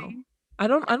don't know. I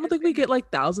don't think we get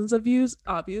like thousands of views,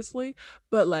 obviously,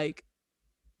 but like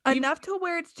enough to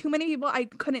where it's too many people. I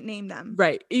couldn't name them.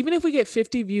 Right. Even if we get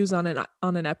 50 views on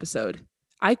an episode,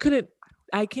 I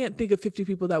can't think of 50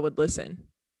 people that would listen.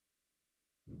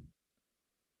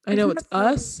 I know it's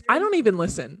us. I don't even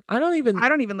listen. I don't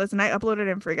even listen. I upload it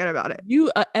and forget about it.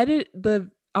 You edit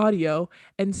the audio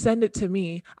and send it to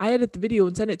me. I edit the video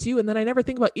and send it to you, and then I never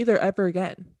think about either ever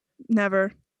again.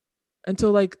 Never.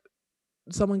 Until like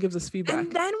someone gives us feedback.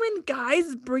 And then when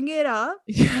guys bring it up,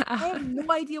 I have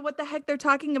no idea what the heck they're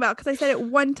talking about because I said it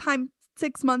one time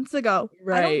 6 months ago.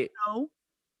 Right. I don't know.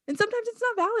 And sometimes it's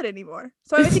not valid anymore.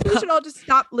 So I think we should all just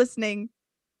stop listening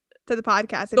to the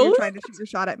podcast if you're trying to shoot your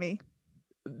shot at me.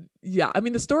 Yeah, I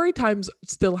mean the story times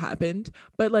still happened,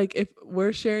 but like if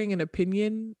we're sharing an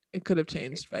opinion, it could have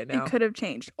changed by now. It could have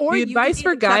changed. Or the advice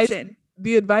for guys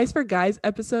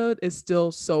episode is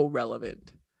still so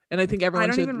relevant. And I think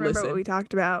everyone should listen. I don't even remember what we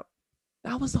talked about.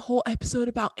 That was the whole episode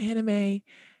about anime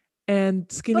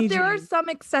and skinny jeans. But there are some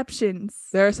exceptions.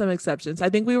 There are some exceptions. I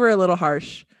think we were a little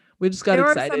harsh. We just got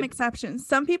excited. There are some exceptions.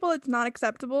 Some people it's not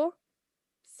acceptable.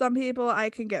 Some people I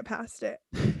can get past it.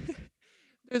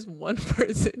 There's one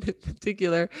person in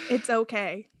particular. It's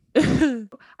okay.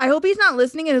 I hope he's not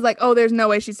listening and is like, oh, there's no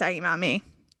way she's talking about me.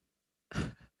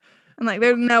 I'm like,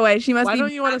 there's no way. She must be. Why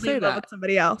don't you want to say that? With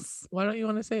somebody else. Why don't you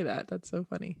want to say that? That's so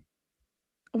funny.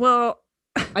 Well,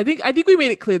 I think we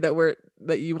made it clear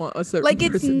that you want a certain like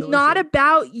it's not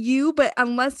about you, but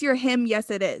unless you're him,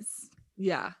 yes, it is.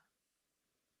 Yeah.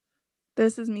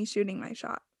 This is me shooting my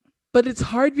shot. But it's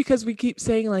hard because we keep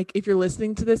saying like, if you're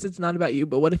listening to this, it's not about you.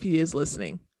 But what if he is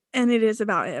listening? And it is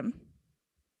about him.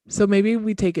 So maybe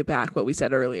we take it back what we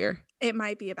said earlier. It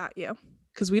might be about you.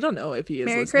 Because we don't know if he is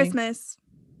Merry listening. Christmas.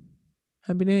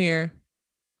 Happy New Year.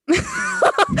 Because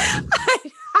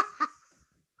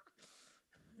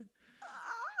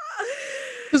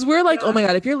we're like, oh my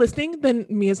God, if you're listening, then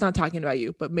Mia's not talking about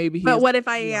you. But maybe he is. But what if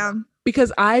I am?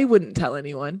 Because I wouldn't tell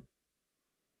anyone.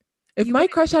 If my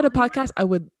crush had a podcast, I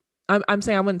would. I'm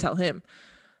saying I wouldn't tell him.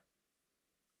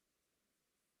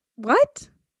 What?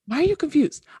 Why are you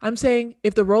confused? I'm saying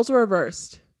if the roles were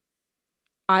reversed,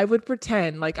 I would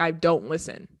pretend like I don't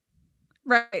listen.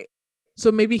 Right.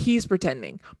 So maybe he's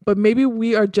pretending, but maybe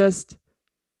we are just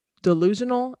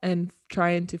delusional and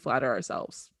trying to flatter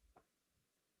ourselves.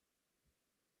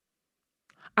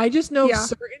 I just know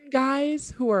certain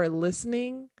guys who are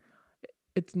listening.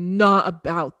 It's not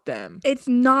about them. It's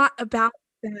not about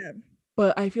them.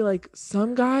 But I feel like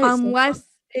some guys, unless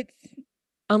I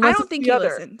don't think he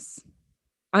listens.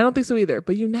 I don't think so either,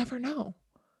 but you never know.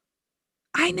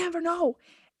 I never know.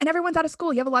 And everyone's out of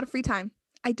school. You have a lot of free time.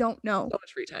 I don't know. So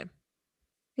much free time.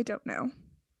 I don't know.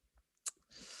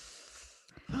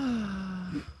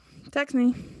 Text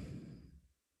me.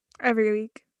 Every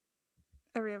week.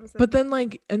 Every episode. But then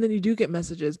and then you do get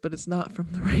messages, but it's not from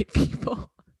the right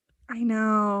people. I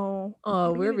know.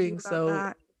 Oh, we're being so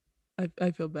that?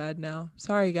 I feel bad now.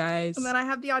 Sorry, guys. And then I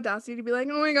have the audacity to be like,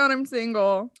 oh my God, I'm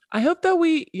single. I hope that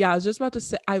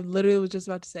I literally was just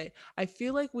about to say, I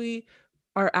feel like we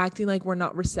are acting like we're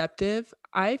not receptive.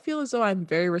 I feel as though I'm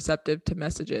very receptive to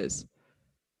messages.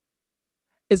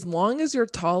 As long as you're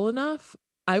tall enough,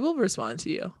 I will respond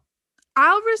to you.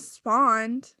 I'll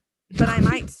respond, but I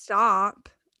might stop.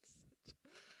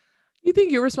 You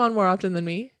think you respond more often than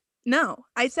me? No,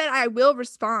 I said I will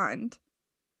respond.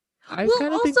 I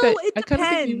kind of think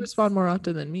you respond more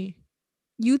often than me.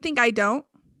 You think I don't?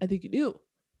 I think you do.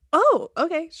 Oh,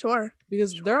 okay, sure.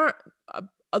 Because there are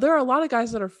a lot of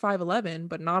guys that are 5'11",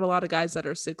 but not a lot of guys that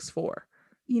are 6'4".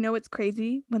 You know what's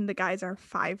crazy? When the guys are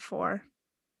 5'4".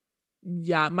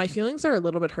 Yeah, my feelings are a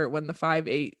little bit hurt when the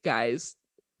 5'8" guys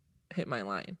hit my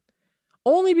line.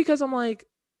 Only because I'm like,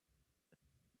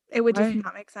 it would just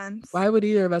not make sense. Why would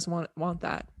either of us want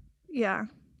that? Yeah.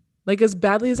 Like, as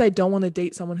badly as I don't want to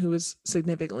date someone who is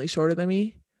significantly shorter than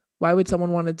me, why would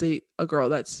someone want to date a girl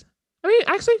that's... I mean,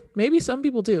 actually, maybe some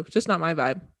people do. Just not my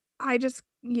vibe.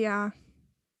 Yeah.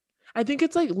 I think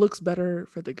it's like looks better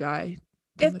for the guy.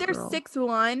 If they're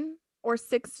 6'1" or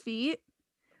 6 feet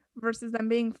versus them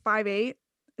being 5'8",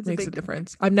 it makes a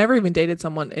difference. I've never even dated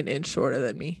someone an inch shorter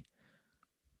than me.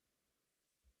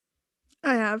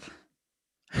 I have.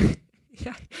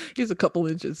 Yeah, he's a couple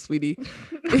inches, sweetie.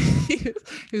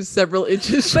 He's several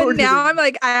inches shorter. But now I'm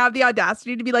like, I have the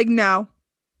audacity to be like, no,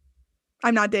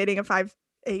 I'm not dating a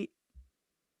 5'8".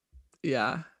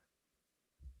 Yeah.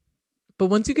 But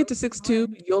once you get to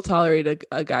 6'2", you'll tolerate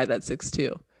a guy that's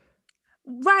 6'2".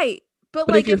 Right. But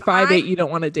But like if you're if 5'8", I'm you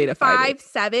don't want to date a 5'8".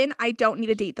 5'7", I don't need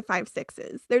to date the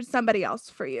 5'6s. There's somebody else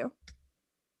for you.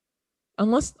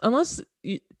 Unless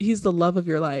he's the love of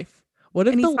your life. What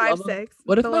if And the he's love of 5'6".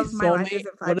 what if The my love of my life soulmate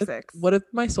isn't 5'6". what if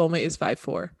my soulmate is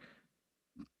 5'4"?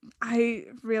 I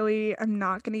really am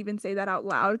not gonna even say that out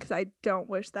loud because I don't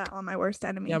wish that on my worst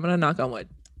enemy. Yeah, I'm gonna knock on wood.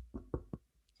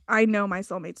 I know my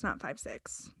soulmate's not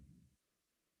 5'6".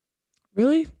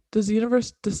 Really? Does the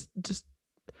universe just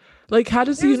like how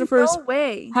does the There's universe no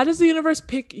way. how does the universe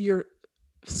pick your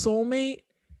soulmate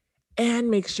and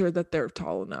make sure that they're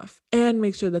tall enough and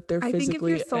make sure that they're I think if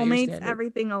physically your at your soulmates, standard?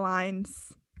 everything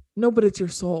aligns. No, but it's your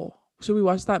soul. Should we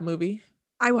watch that movie?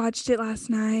 I watched it last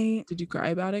night. Did you cry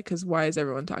about it? Because why is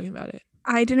everyone talking about it?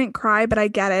 I didn't cry, but I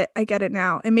get it. I get it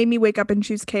now. It made me wake up and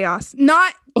choose chaos.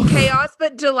 Not chaos,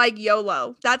 but to like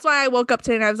YOLO. That's why I woke up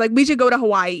today and I was like, we should go to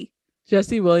Hawaii.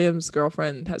 Jesse Williams'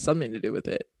 girlfriend has something to do with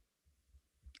it.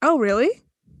 Oh, really?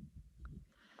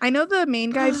 I know the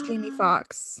main guy's Jamie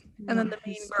Foxx, and then the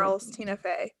main girl's Tina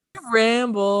Fey.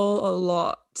 Ramble a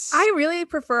lot. I really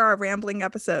prefer our rambling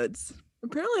episodes.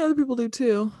 Apparently other people do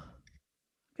too.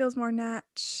 Feels more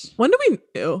natch. When do we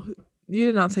ew, you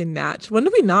did not say natch. When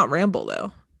do we not ramble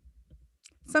though?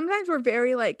 Sometimes we're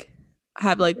very like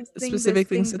Have like specific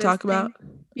things to talk about?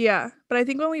 Yeah, but I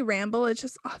think when we ramble, it's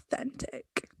just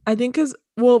authentic. I think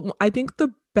I think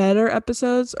the better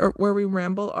episodes or where we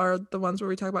ramble are the ones where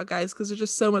we talk about guys because there's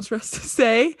just so much for us to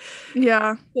say.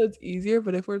 Yeah. So it's easier.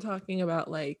 But if we're talking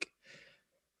about like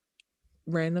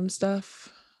random stuff.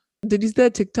 Did you see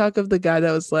that TikTok of the guy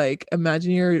that was like,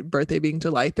 imagine your birthday being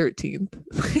July 13th?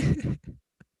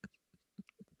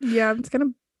 Yeah, it's kind of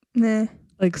nah.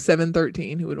 Like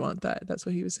 713, who would want that? That's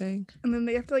what he was saying. And then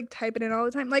they have to like type it in all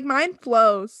the time. Like mine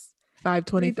flows.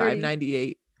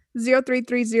 52598.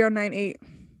 033098.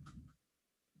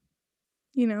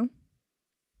 You know?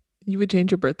 You would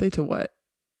change your birthday to what?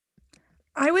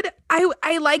 I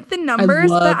like the numbers,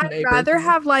 but I'd rather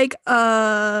have like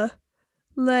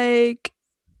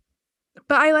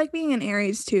but I like being an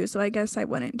Aries too, so I guess I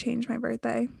wouldn't change my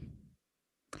birthday.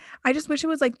 I just wish it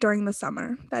was like during the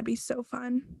summer. That'd be so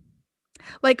fun.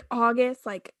 Like August,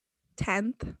 like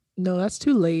 10th. No, that's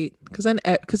too late. Because then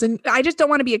I just don't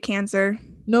want to be a Cancer.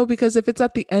 No, because if it's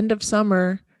at the end of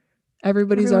summer,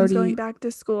 everyone's already going back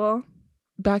to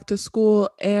school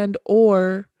and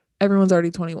or everyone's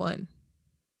already 21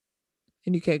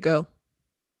 and you can't go.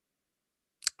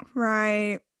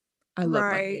 Right. I love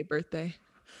my May birthday.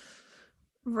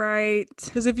 Right.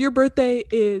 Because if you're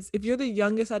the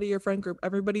youngest out of your friend group,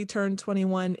 everybody turned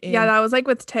 21 yeah, that was like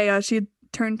with Taya. She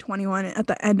turned 21 at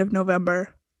the end of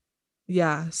November.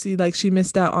 Yeah, see, like she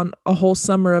missed out on a whole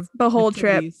summer of the whole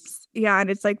trip. Yeah,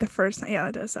 and it's like the first. Yeah,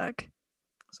 it does suck.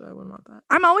 So I wouldn't want that.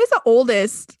 I'm always the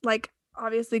oldest, like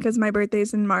obviously because my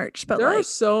birthday's in March. But there are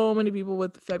so many people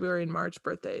with February and March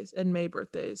birthdays and May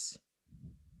birthdays.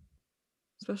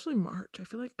 Especially March. I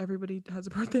feel like everybody has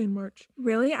a birthday in March.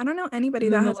 Really? I don't know anybody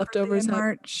that has leftovers in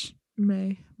March.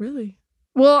 May. Really?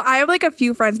 Well, I have like a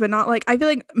few friends, but not like I feel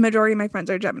like majority of my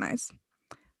friends are Geminis.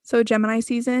 So Gemini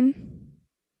season.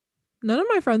 None of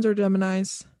my friends are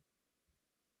Geminis.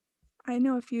 I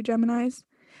know a few Geminis.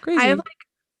 Crazy. I have like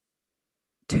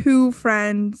 2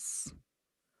 friends.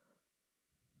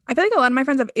 I feel like a lot of my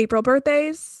friends have April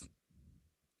birthdays.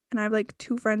 And I have like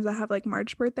 2 friends that have like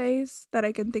March birthdays that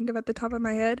I can think of at the top of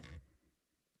my head.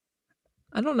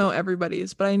 I don't know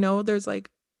everybody's, but I know there's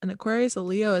like an Aquarius, a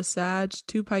Leo, a Sag,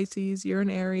 2 Pisces, you're an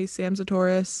Aries, Sam's a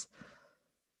Taurus.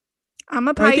 I'm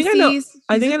a Pisces.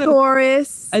 I think I know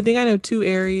Taurus. I think I know 2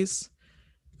 Aries,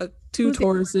 2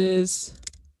 Tauruses.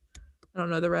 I don't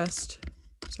know the rest.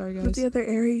 Sorry, guys. What's the other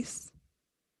Aries?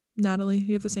 Natalie,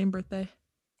 you have the same birthday.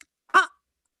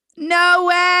 No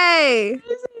way!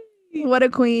 What a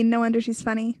queen. No wonder she's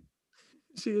funny.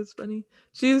 She is funny.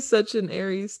 She is such an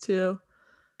Aries too.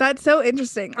 That's so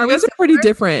interesting. You guys are pretty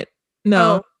different.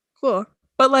 No. Oh, cool.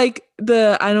 But like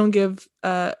the I don't give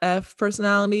a F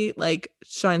personality like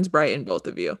shines bright in both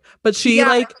of you. But she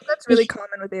that's really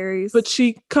common with Aries. But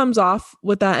she comes off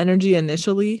with that energy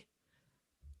initially.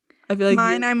 I feel like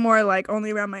mine I'm more like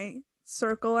only around my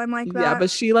circle I'm like that. Yeah, but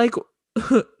she like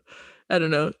I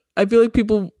don't know. I feel like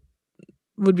people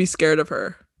would be scared of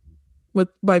her. with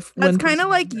That's kind of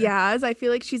like Yaz. I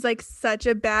feel like she's like such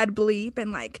a bad bleep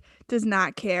and like does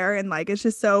not care and like is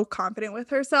just so confident with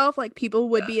herself. Like people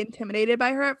would be intimidated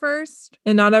by her at first.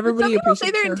 And not But everybody some people say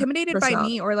appreciates they're her intimidated by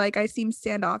personality. me or like I seem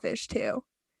standoffish too.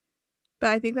 But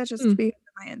I think that's just because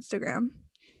of my Instagram.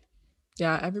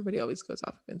 Yeah, everybody always goes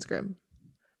off of Instagram.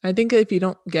 I think if you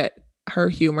don't get her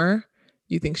humor,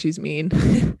 you think she's mean.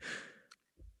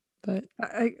 But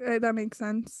I that makes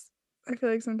sense. I feel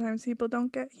like sometimes people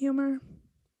don't get humor.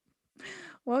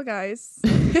 Well, guys.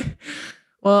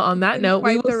 Well, on that note,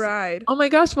 quite the ride. Oh my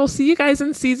gosh, we'll see you guys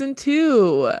in season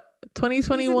 2,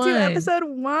 2021. Season 2, episode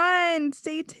 1.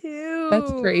 Stay tuned.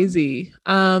 That's crazy.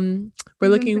 We're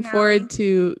looking forward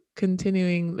to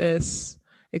continuing this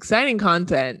exciting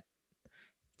content.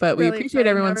 But we appreciate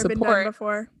everyone's support. Been done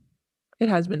before. It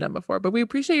has been done before, but we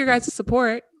appreciate your guys'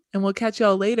 support, and we'll catch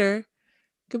y'all later.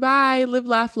 Goodbye. Live,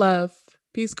 laugh, love.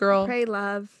 Peace, girl. Pray,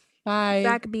 love. Bye.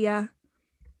 Zach Bia.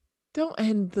 Don't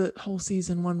end the whole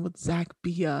season 1 with Zach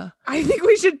Bia. I think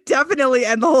we should definitely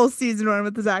end the whole season 1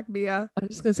 with the Zach Bia. I'm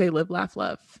just going to say live, laugh,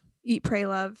 love. Eat, pray,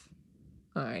 love.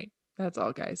 All right. That's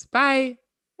all, guys. Bye.